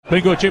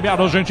Vem o time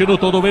argentino,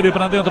 todo ele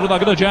pra dentro da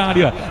grande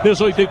área.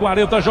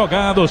 18:40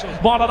 jogados.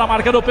 Bola na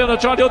marca do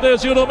pênalti. Olha o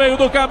desvio no meio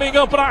do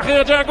caminho pra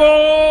rede. É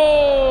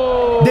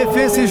gol!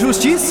 Defensa e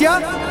Justicia.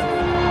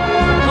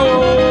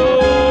 Gol!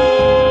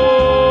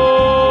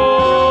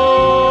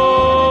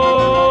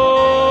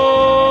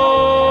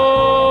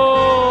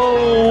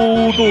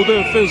 Do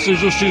Defensa e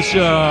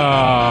Justicia.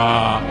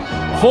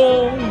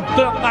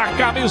 Fontana,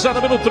 camisa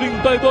número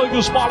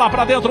 32, bola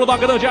pra dentro da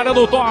grande área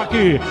do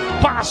toque.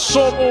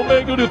 Passou no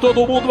meio de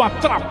todo mundo,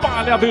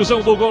 atrapalha a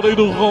visão do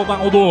goleiro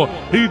Ronaldo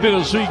e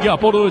desvia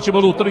por último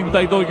no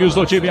 32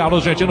 do time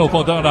argentino.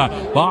 Fontana,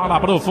 bola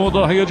pro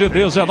fundo da rede,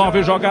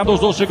 19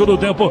 jogados do segundo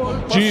tempo.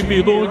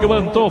 Diminui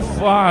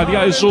o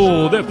Aliás,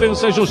 o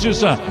Defensa e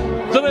Justiça.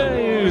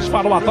 3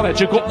 para o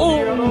Atlético,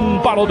 1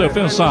 para o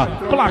Defensa.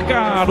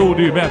 Placar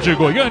Unimed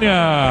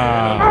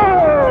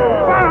Goiânia.